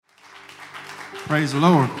Praise the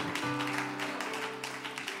Lord.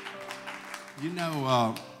 You know,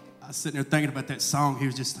 I was sitting there thinking about that song. He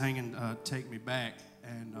was just hanging, "Take Me Back,"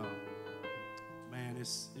 and man,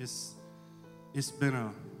 it's been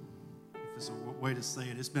if it's a way to say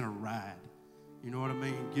it, it's been a ride. You know what I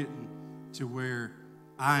mean? Getting to where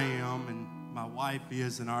I am and my wife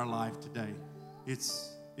is in our life today.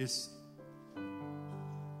 It's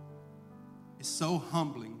so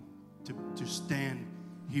humbling to stand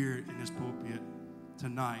here in this pulpit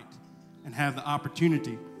tonight and have the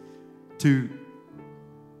opportunity to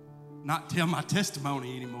not tell my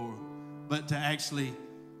testimony anymore, but to actually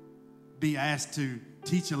be asked to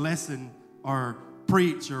teach a lesson or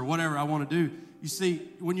preach or whatever I want to do. You see,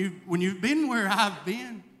 when you've been where I've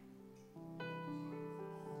been,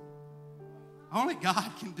 only God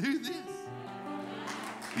can do this.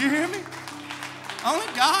 You hear me? Only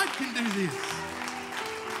God can do this.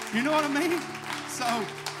 You know what I mean?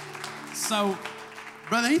 So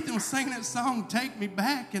Brother Ethan was singing that song, "Take Me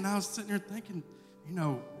Back," and I was sitting there thinking,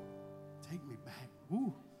 take me back.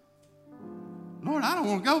 Ooh. Lord, I don't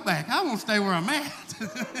want to go back. I want to stay where I'm at.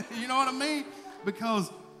 You know what I mean?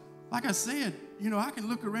 Because, like I said, I can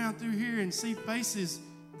look around through here and see faces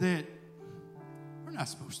that we're not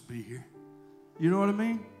supposed to be here. You know what I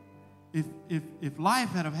mean? If life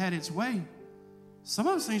had its way, some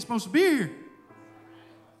of us ain't supposed to be here.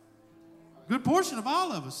 Good portion of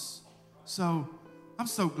all of us. So I'm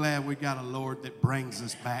so glad we got a Lord that brings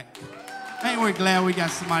us back. Ain't we glad we got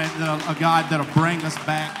somebody, a God that'll bring us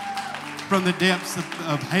back from the depths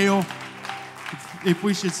of hell, if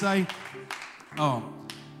we should say. I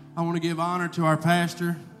want to give honor to our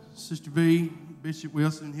pastor, Sister V, Bishop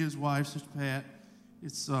Wilson, and his wife, Sister Pat.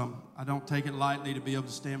 I don't take it lightly to be able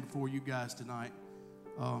to stand before you guys tonight.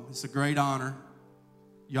 It's a great honor.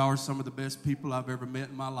 Y'all are some of the best people I've ever met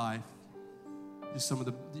in my life.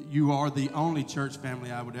 You are the only church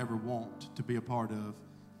family I would ever want to be a part of.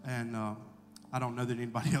 And I don't know that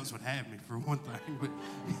anybody else would have me, for one thing.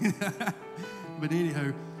 But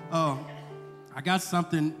anywho, I got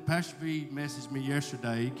something. Pastor V messaged me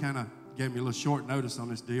yesterday. He kind of gave me a little short notice on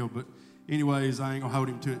this deal. But anyways, I ain't going to hold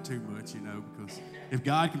him to it too much, because if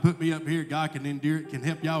God can put me up here, God can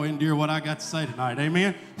help y'all endure what I got to say tonight.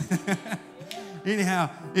 Amen? Anyhow,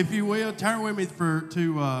 if you will, turn with me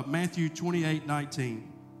to Matthew 28:19.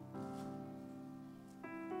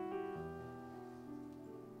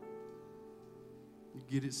 You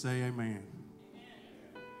get it, say amen.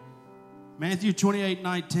 Matthew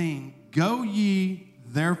 28:19. Go ye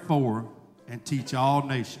therefore and teach all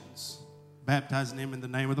nations, baptizing them in the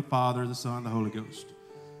name of the Father, the Son, and the Holy Ghost.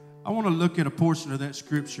 I want to look at a portion of that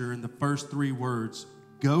scripture in the first three words,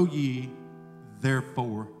 go ye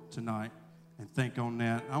therefore, tonight, and think on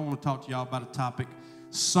that. I want to talk to y'all about a topic.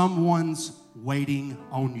 Someone's waiting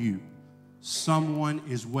on you. Someone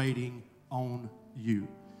is waiting on you.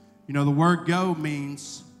 The word go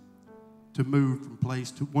means to move from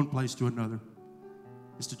one place to another.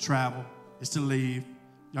 It's to travel. It's to leave.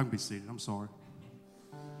 Y'all can be seated. I'm sorry.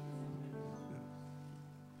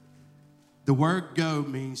 The word go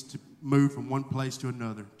means to move from one place to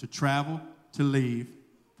another, to travel, to leave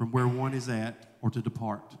from where one is at, or to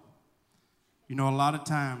depart. A lot of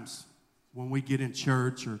times when we get in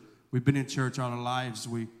church, or we've been in church all our lives,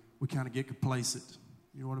 we kind of get complacent.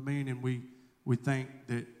 You know what I mean? And we think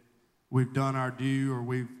that we've done our due, or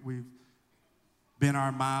we've been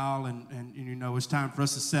our mile, and it's time for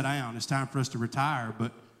us to sit down. It's time for us to retire.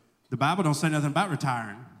 But the Bible don't say nothing about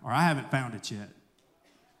retiring, or I haven't found it yet.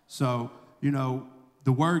 So,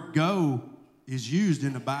 the word go is used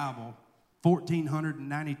in the Bible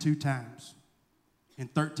 1,492 times in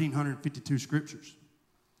 1,352 scriptures.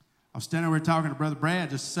 I was standing over here talking to Brother Brad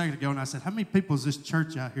just a second ago, and I said, how many people is this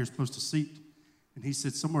church out here supposed to seat? And he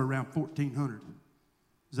said somewhere around 1,400.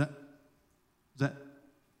 Is that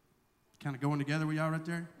kind of going together with y'all right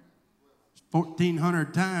there?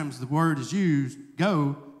 1,400 times the word is used,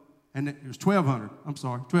 go, and it was 1,200. I'm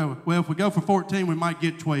sorry, 12. Well, if we go for 14, we might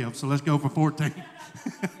get 12, so let's go for 14.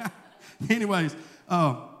 Anyways,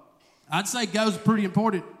 I'd say go is a pretty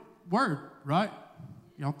important word, right?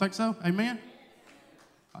 Y'all think so? Amen?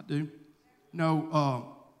 I do.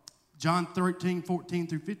 John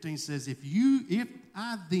 13:14-15 says, if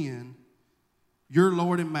I then, your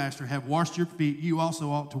Lord and Master, have washed your feet, you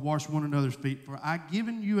also ought to wash one another's feet. For I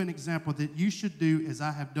given you an example that you should do as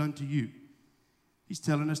I have done to you. He's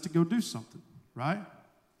telling us to go do something, right?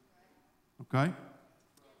 Okay?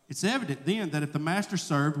 It's evident then that if the Master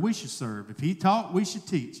served, we should serve. If he taught, we should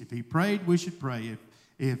teach. If he prayed, we should pray.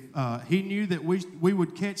 if he knew that we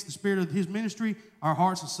would catch the spirit of his ministry, our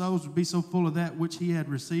hearts and souls would be so full of that which he had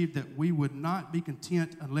received that we would not be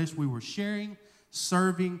content unless we were sharing,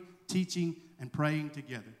 serving, teaching, and praying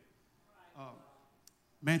together.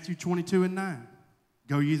 Matthew 22:9.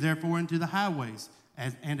 Go ye therefore into the highways,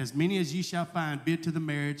 and as many as ye shall find, bid to the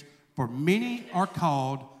marriage, for many are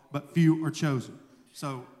called, but few are chosen.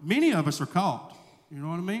 So many of us are called. You know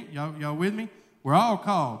what I mean? Y'all with me? We're all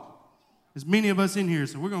called. There's many of us in here,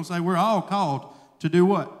 so we're going to say we're all called to do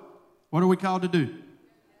what? What are we called to do?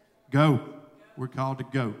 Go. We're called to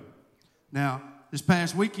go. Now, this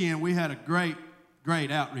past weekend, we had a great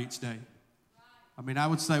outreach day. I mean, I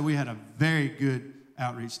would say we had a very good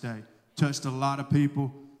outreach day. Touched a lot of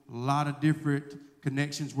people. A lot of different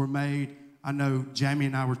connections were made. I know Jamie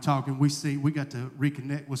and I were talking. We got to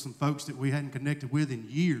reconnect with some folks that we hadn't connected with in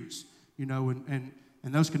years, you know, and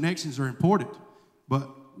those connections are important. But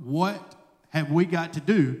what have we got to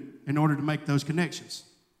do in order to make those connections?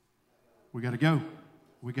 We got to go.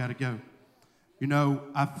 We got to go. You know,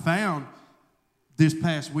 I found this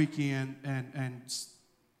past weekend and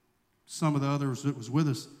some of the others that was with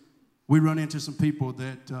us, we run into some people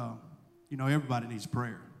that, you know, everybody needs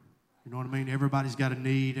prayer. You know what I mean? Everybody's got a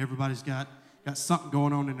need. Everybody's got something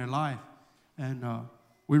going on in their life. And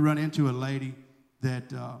we run into a lady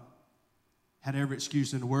that had every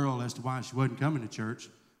excuse in the world as to why she wasn't coming to church,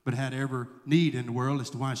 but had every need in the world as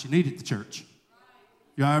to why she needed the church.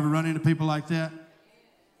 Y'all ever run into people like that?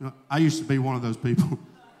 You know, I used to be one of those people,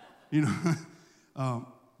 you know.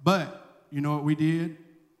 But you know what we did?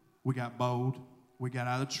 We got bold. We got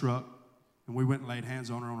out of the truck, and we went and laid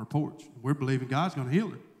hands on her on her porch. We're believing God's going to heal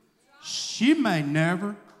her. She may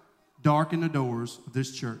never darken the doors of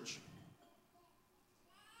this church,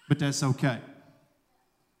 but that's okay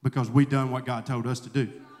because we done what God told us to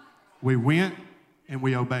do. We went and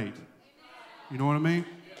we obeyed. You know what I mean?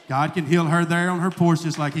 God can heal her there on her porch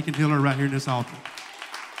just like he can heal her right here in this altar.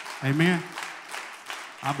 Amen?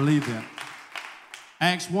 I believe that.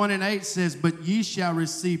 Acts 1:8 says, but ye shall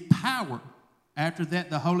receive power. After that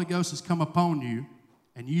the Holy Ghost has come upon you,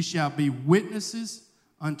 and ye shall be witnesses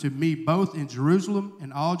unto me both in Jerusalem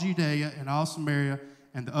and all Judea and all Samaria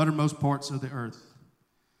and the uttermost parts of the earth.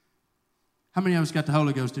 How many of us got the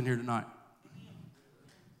Holy Ghost in here tonight?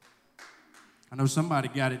 I know somebody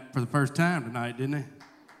got it for the first time tonight, didn't they?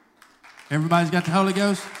 Everybody's got the Holy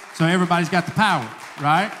Ghost, so everybody's got the power,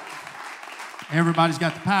 right? Everybody's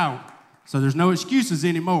got the power. So there's no excuses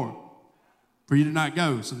anymore for you to not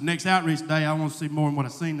go. So the next outreach day, I want to see more than what I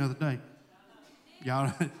seen the other day.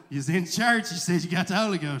 Y'all, you was in church, you said you got the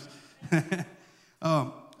Holy Ghost.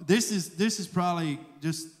 This is probably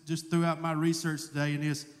just throughout my research today, and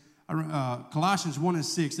this Colossians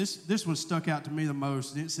 1:6. This one stuck out to me the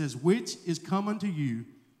most, and it says, which is come unto you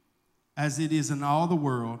as it is in all the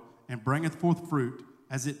world, and bringeth forth fruit,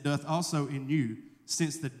 as it doth also in you,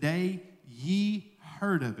 since the day ye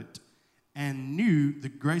heard of it, and knew the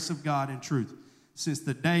grace of God in truth. Since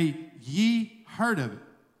the day ye heard of it.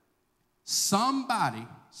 Somebody,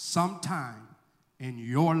 sometime in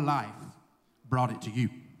your life brought it to you.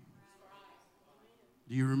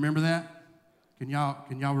 Do you remember that? Can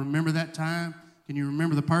y'all remember that time? Can you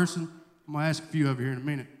remember the person? I'm going to ask a few of you here in a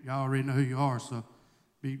minute. Y'all already know who you are, so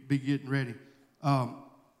be getting ready.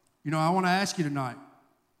 You know, I want to ask you tonight,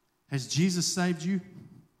 has Jesus saved you?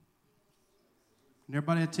 Can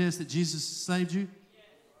everybody attest that Jesus saved you?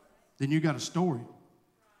 Then you got a story.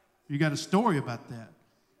 You got a story about that.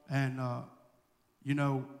 And, you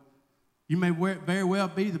know, you may very well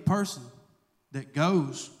be the person that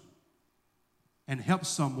goes and helps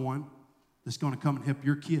someone that's going to come and help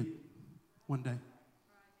your kid one day.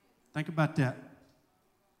 Think about that.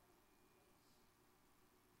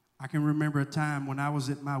 I can remember a time when I was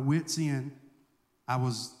at my wit's end. I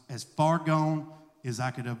was as far gone as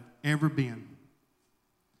I could have ever been.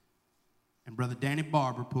 And Brother Danny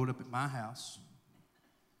Barber pulled up at my house.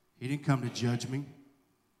 He didn't come to judge me.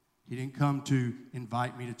 He didn't come to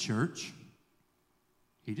invite me to church.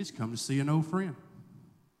 He just come to see an old friend.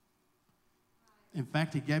 In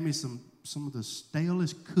fact, he gave me some of the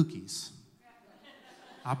stalest cookies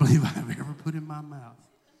I believe I've ever put in my mouth.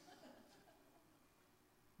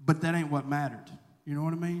 But that ain't what mattered. You know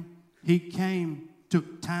what I mean? He came,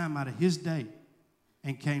 took time out of his day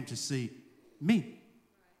and came to see me,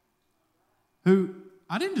 who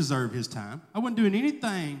I didn't deserve his time. I wasn't doing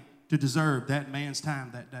anything to deserve that man's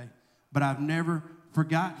time that day. But I've never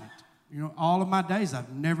forgotten it. You know, all of my days,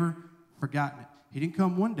 I've never forgotten it. He didn't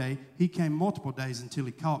come one day. He came multiple days until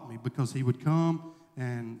he caught me, because he would come,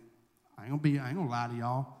 and I ain't gonna lie to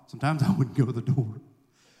y'all. Sometimes I wouldn't go to the door.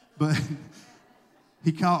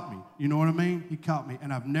 He caught me. You know what I mean? He caught me.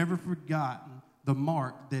 And I've never forgotten the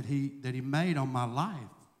mark that he made on my life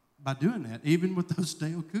by doing that, even with those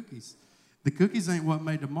stale cookies. The cookies ain't what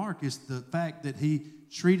made the mark. It's the fact that he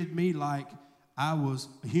treated me like I was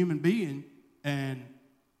a human being and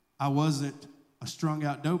I wasn't a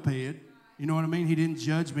strung-out dopehead. You know what I mean? He didn't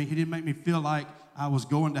judge me. He didn't make me feel like I was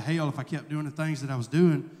going to hell if I kept doing the things that I was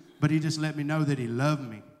doing, but he just let me know that he loved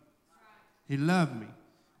me. He loved me,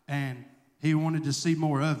 and he wanted to see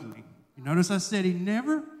more of me. You notice I said he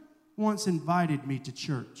never once invited me to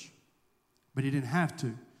church, but he didn't have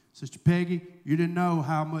to. Sister Peggy, you didn't know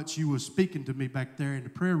how much you were speaking to me back there in the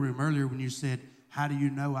prayer room earlier when you said, "How do you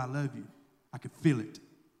know I love you?" I could feel it.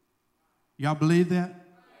 Y'all believe that?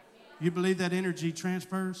 You believe that energy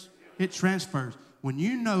transfers? It transfers. When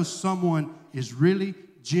you know someone is really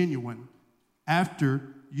genuine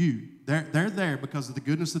after you, they're there because of the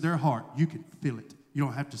goodness of their heart. You can feel it. You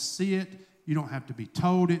don't have to see it. You don't have to be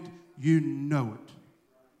told it. You know it.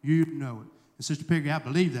 You know it. And Sister Peggy, I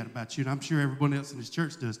believe that about you, and I'm sure everyone else in this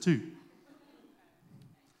church does too.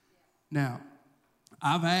 Now,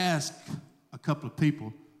 I've asked a couple of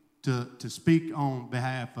people to speak on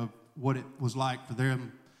behalf of what it was like for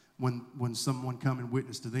them when someone come and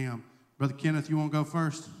witnessed to them. Brother Kenneth, you want to go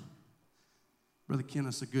first? Brother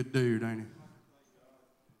Kenneth's a good dude, ain't he?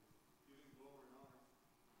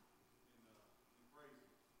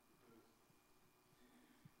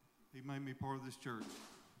 He made me part of this church.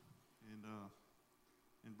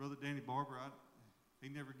 And Brother Danny Barber, he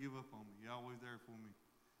never give up on me. He always there for me.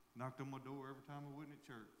 Knocked on my door every time I went at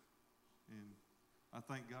church. And I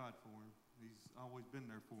thank God for him. He's always been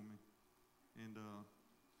there for me. And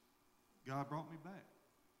God brought me back.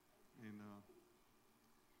 And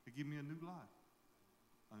he gave me a new life.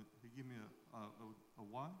 He gave me a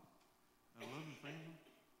wife, a loving family.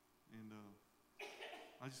 And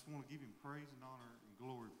I just want to give him praise and honor and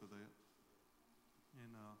glory for that.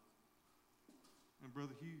 And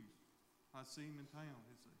Brother Hughes, I see him in town.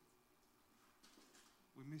 He said,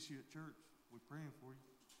 "We miss you at church. We're praying for you.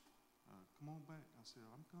 Come on back." I said,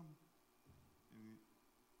 "I'm coming."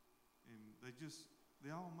 And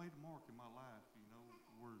they all made a mark in my life, you know,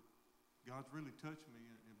 where God's really touched me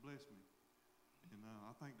and blessed me. And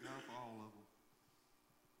I thank God for all of them.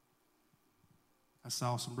 That's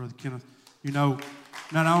awesome, Brother Kenneth. You know,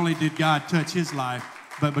 not only did God touch his life,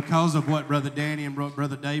 but because of what Brother Danny and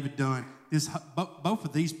Brother David done, both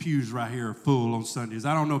of these pews right here are full on Sundays.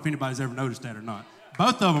 I don't know if anybody's ever noticed that or not.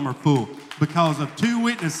 Both of them are full because of two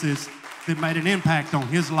witnesses that made an impact on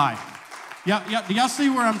his life. Do y'all see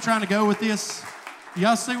where I'm trying to go with this? Do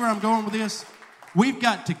y'all see where I'm going with this? We've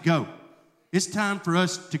got to go. It's time for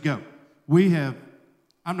us to go.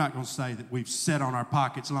 I'm not going to say that we've sat on our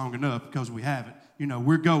pockets long enough because we haven't. You know,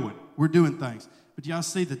 we're going. We're doing things. But y'all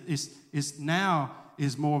see that it's now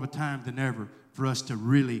is more of a time than ever for us to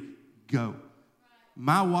really go.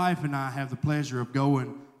 My wife and I have the pleasure of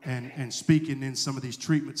going and speaking in some of these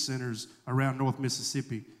treatment centers around North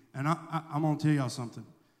Mississippi. And I'm going to tell y'all something.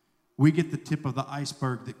 We get the tip of the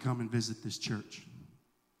iceberg that come and visit this church.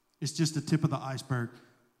 It's just the tip of the iceberg.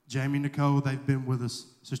 Jamie, Nicole, they've been with us.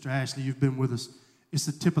 Sister Ashley, you've been with us. It's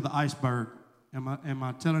the tip of the iceberg. Am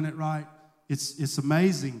I telling it right? It's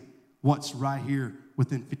amazing what's right here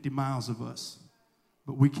within 50 miles of us.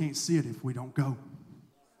 But we can't see it if we don't go.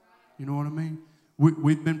 You know what I mean?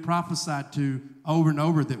 We've been prophesied to over and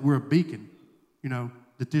over that we're a beacon. You know,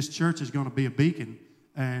 that this church is going to be a beacon.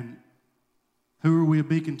 And who are we a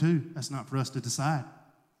beacon to? That's not for us to decide.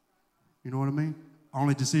 You know what I mean?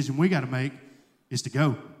 Only decision we got to make is to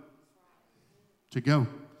go. To go.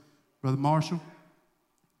 Brother Marshall,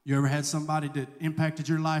 you ever had somebody that impacted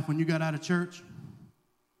your life when you got out of church?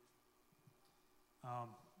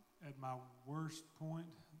 At my worst point,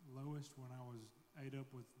 lowest, when I was ate up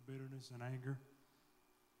with bitterness and anger,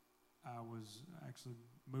 I was actually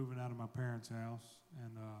moving out of my parents' house,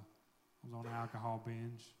 and I was on an alcohol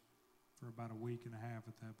binge for about a week and a half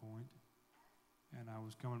at that point. And I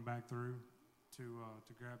was coming back through to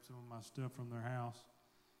grab some of my stuff from their house,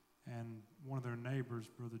 and one of their neighbors,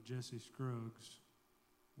 Brother Jesse Scruggs,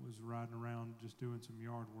 was riding around just doing some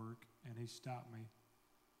yard work, and he stopped me,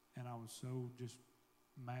 and I was so just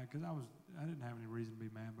mad because I didn't have any reason to be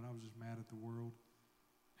mad, but I was just mad at the world,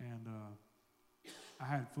 and I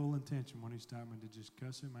had full intention when he stopped me to just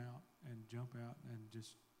cuss him out and jump out and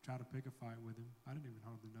just try to pick a fight with him. I didn't even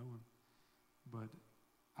hardly know him, but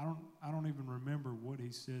I don't even remember what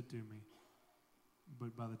he said to me.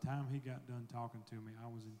 But by the time he got done talking to me, I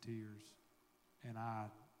was in tears, and I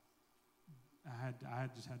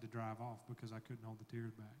just had to drive off because I couldn't hold the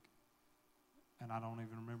tears back. And I don't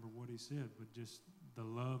even remember what he said, but just the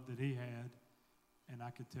love that he had and I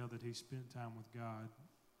could tell that he spent time with God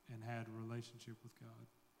and had a relationship with God.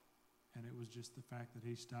 And it was just the fact that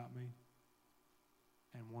he stopped me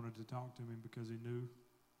and wanted to talk to me because he knew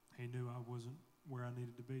I wasn't where I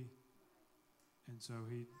needed to be. And so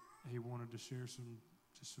he wanted to share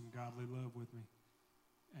some godly love with me.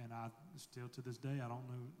 And I still to this day, I don't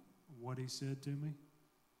know what he said to me.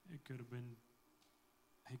 It could have been,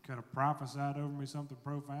 he could have prophesied over me something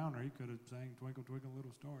profound, or he could have sang Twinkle, Twinkle,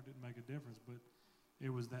 Little Star. It didn't make a difference, but it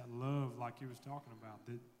was that love like he was talking about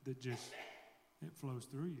that just, it flows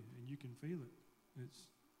through you and you can feel it.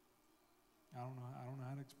 I don't know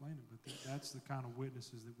how to explain it, but that's the kind of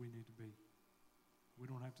witnesses that we need to be. We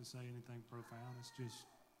don't have to say anything profound. It's just,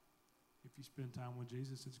 if you spend time with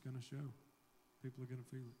Jesus, it's going to show. People are going to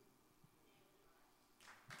feel it.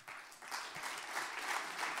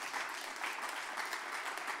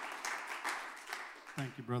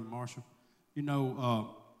 Thank you, Brother Marshall. You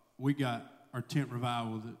know, we got our tent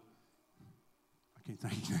revival that, I can't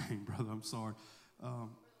think of your name, brother, I'm sorry.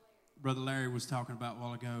 Brother Larry was talking about a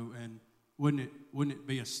while ago, and wouldn't it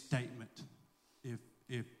be a statement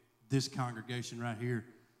if this congregation right here,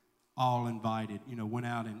 all invited, went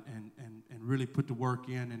out and really put the work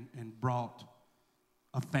in and brought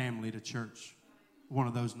a family to church one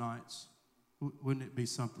of those nights? Wouldn't it be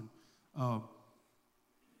something?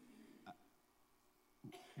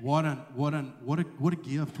 What a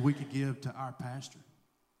gift we could give to our pastor.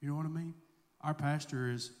 You know what I mean? Our pastor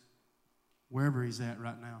is wherever he's at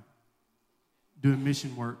right now, doing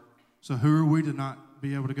mission work. So who are we to not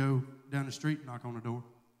be able to go down the street and knock on the door?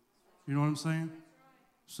 You know what I'm saying?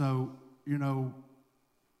 So,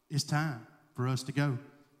 it's time for us to go.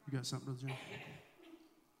 You got something, Brother John?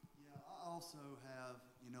 Yeah, I also have,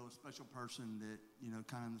 a special person that,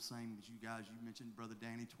 kind of the same as you guys. You mentioned Brother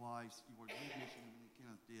Danny twice. You were mentioning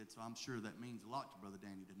Kenneth did, so I'm sure that means a lot to Brother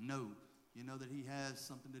Danny to know, that he has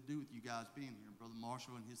something to do with you guys being here. Brother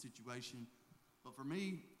Marshall and his situation. But for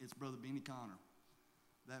me, it's Brother Benny Connor.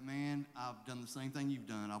 That man, I've done the same thing you've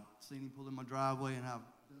done. I've seen him pull in my driveway, and I've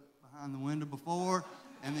ducked behind the window before,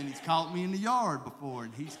 and then he's caught me in the yard before,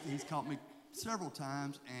 and he's caught me several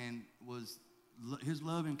times, and his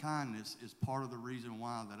love and kindness is part of the reason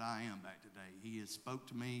why that I am back today. He has spoke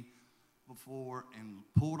to me before and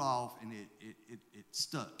pulled off, and it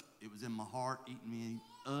stuck. It was in my heart, eating me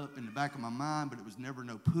up in the back of my mind, but it was never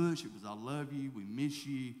no push. It was, I love you, we miss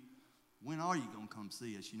you. When are you going to come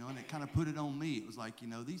see us, And it kind of put it on me. It was like,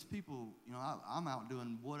 these people, I'm out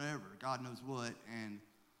doing whatever, God knows what, and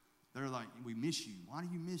they're like, we miss you. Why do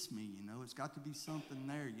you miss me, It's got to be something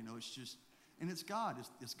there, It's just, and it's God.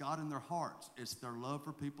 It's God in their hearts. It's their love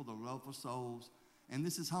for people, their love for souls, and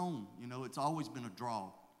this is home. It's always been a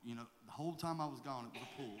draw. The whole time I was gone, it was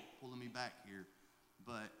a pulling me back here.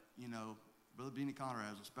 But, Brother Benny Connor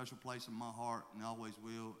has a special place in my heart and always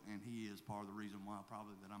will, and he is part of the reason why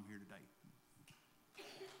probably that I'm here today.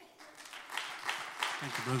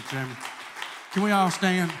 Thank you, Brother Chairman. Can we all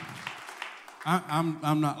stand?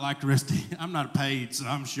 I'm not like the rest of you. I'm not paid, so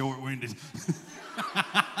I'm short-winded.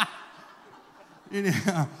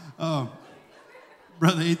 Anyhow,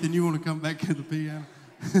 Brother Ethan, you want to come back to the piano?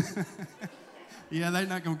 Yeah, they're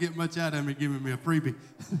not going to get much out of me giving me a freebie.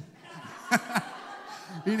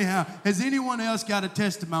 Anyhow, has anyone else got a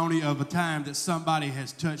testimony of a time that somebody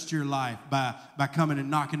has touched your life by coming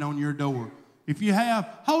and knocking on your door? If you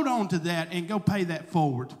have, hold on to that and go pay that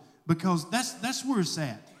forward, because that's where it's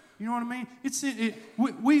at. You know what I mean?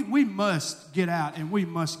 We must get out and we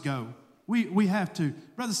must go. We have to.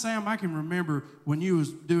 Brother Sam, I can remember when you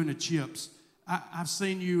was doing the chips. I've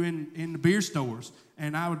seen you in the beer stores,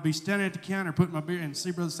 and I would be standing at the counter putting my beer in and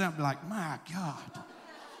see Brother Sam and be like, my God.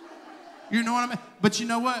 You know what I mean? But you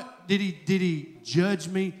know what? Did he judge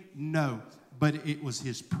me? No. But it was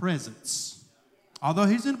his presence. Although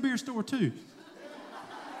he's in a beer store too.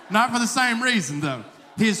 Not for the same reason, though.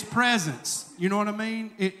 His presence. You know what I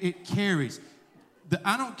mean? It carries.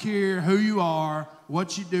 I don't care who you are,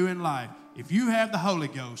 what you do in life. If you have the Holy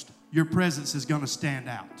Ghost, your presence is going to stand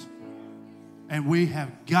out. And we've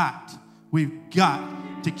got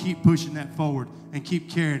to keep pushing that forward and keep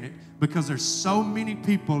carrying it, because there's so many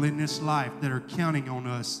people in this life that are counting on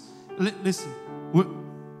us. Listen,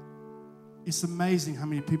 it's amazing how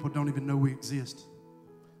many people don't even know we exist.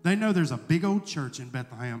 They know there's a big old church in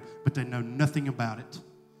Bethlehem, but they know nothing about it.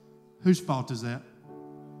 Whose fault is that?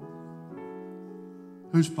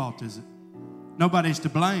 Whose fault is it? Nobody's to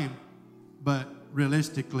blame, but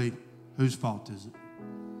realistically, whose fault is it?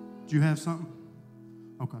 Do you have something?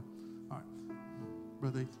 Okay. All right.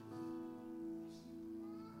 Brother Ethan.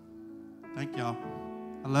 Thank y'all.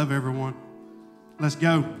 I love everyone. Let's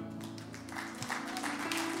go.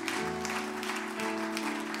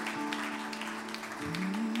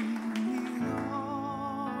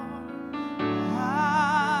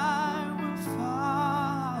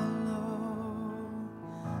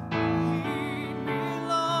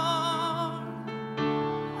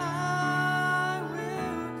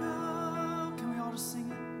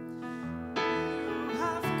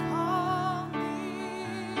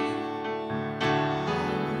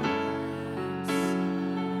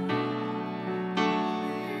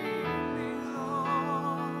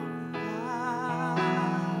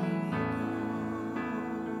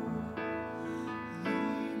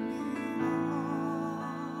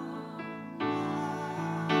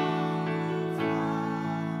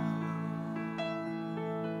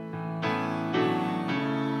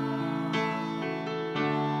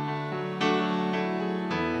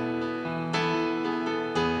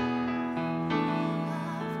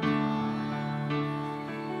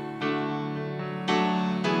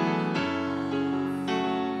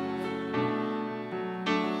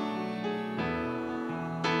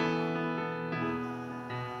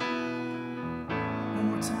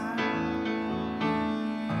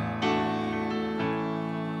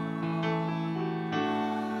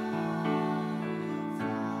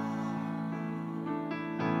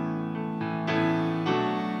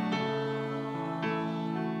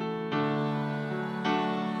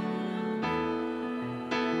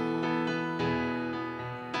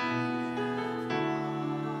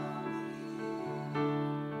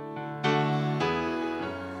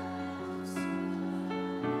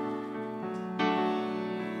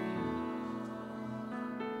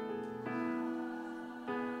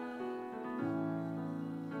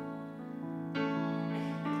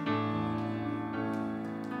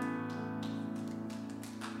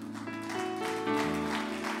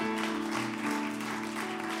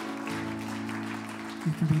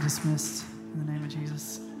 You can be dismissed in the name of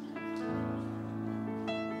Jesus.